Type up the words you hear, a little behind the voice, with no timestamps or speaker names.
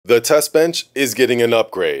The test bench is getting an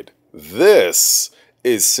upgrade. This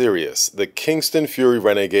is serious. The Kingston Fury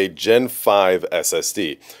Renegade Gen 5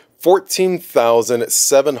 SSD.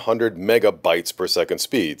 14,700 megabytes per second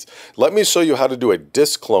speeds. Let me show you how to do a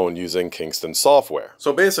disk clone using Kingston software.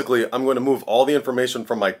 So basically, I'm going to move all the information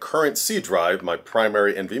from my current C drive, my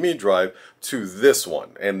primary NVMe drive, to this one.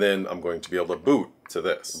 And then I'm going to be able to boot to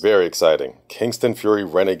this. Very exciting. Kingston Fury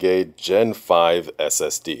Renegade Gen 5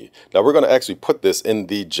 SSD. Now we're going to actually put this in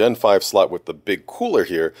the Gen 5 slot with the big cooler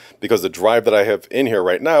here because the drive that I have in here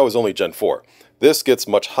right now is only Gen 4. This gets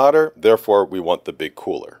much hotter, therefore we want the big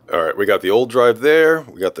cooler. All right, we got the old drive there,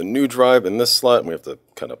 we got the new drive in this slot, and we have to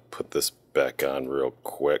kind of put this back on real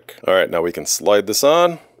quick. All right, now we can slide this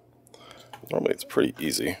on. Normally it's pretty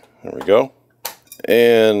easy. There we go.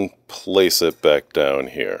 And place it back down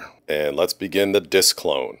here. And let's begin the disk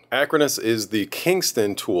clone. Acronis is the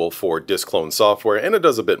Kingston tool for disk clone software, and it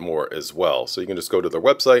does a bit more as well. So you can just go to their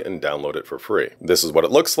website and download it for free. This is what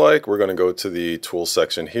it looks like. We're going to go to the tool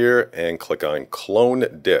section here and click on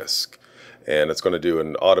Clone Disk. And it's going to do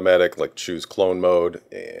an automatic, like choose clone mode.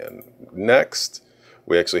 And next,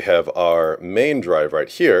 we actually have our main drive right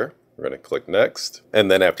here. We're going to click Next. And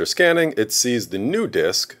then after scanning, it sees the new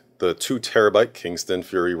disk, the 2 terabyte Kingston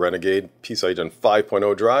Fury Renegade PCIe Gen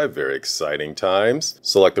 5.0 drive. Very exciting times.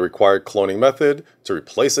 Select the required cloning method. To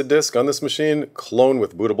replace a disk on this machine, clone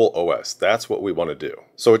with bootable OS. That's what we want to do.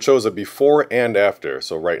 So it shows a before and after.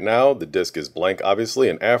 So right now the disk is blank obviously,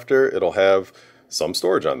 and after it'll have some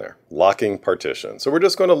storage on there. Locking partition. So we're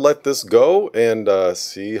just going to let this go and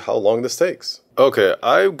see how long this takes. Okay,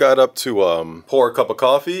 I got up to pour a cup of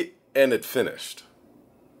coffee and it finished.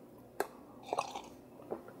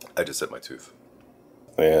 I just hit my tooth.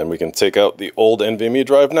 And we can take out the old NVMe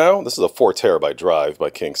drive now. This is a 4 terabyte drive by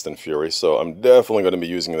Kingston Fury, so I'm definitely going to be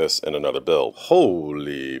using this in another build.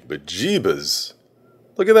 Holy bejeebas.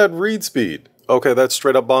 Look at that read speed. Okay, that's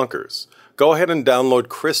straight up bonkers. Go ahead and download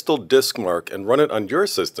Crystal Disk Mark and run it on your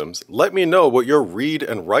systems. Let me know what your read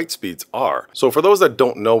and write speeds are. So for those that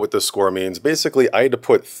don't know what this score means, basically I had to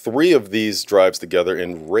put 3 of these drives together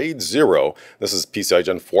in RAID 0, this is PCIe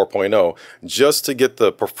Gen 4.0, just to get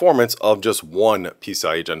the performance of just one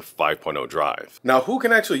PCIe Gen 5.0 drive. Now who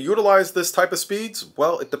can actually utilize this type of speeds?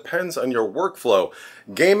 Well, it depends on your workflow.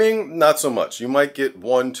 Gaming, not so much. You might get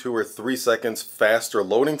 1, 2, or 3 seconds faster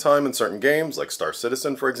loading time in certain games, like Star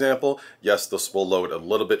Citizen for example. Yes, this will load a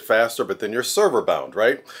little bit faster, but then you're server bound,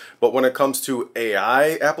 right? But when it comes to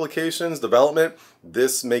AI applications development,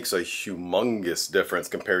 this makes a humongous difference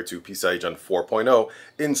compared to PCIe Gen 4.0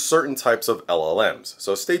 in certain types of LLMs.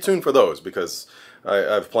 So stay tuned for those because I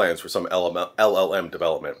have plans for some LLM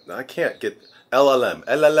development. I can't get LLM.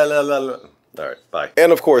 All right, bye.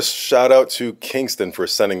 And of course, shout out to Kingston for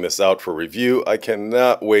sending this out for review. I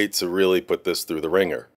cannot wait to really put this through the ringer.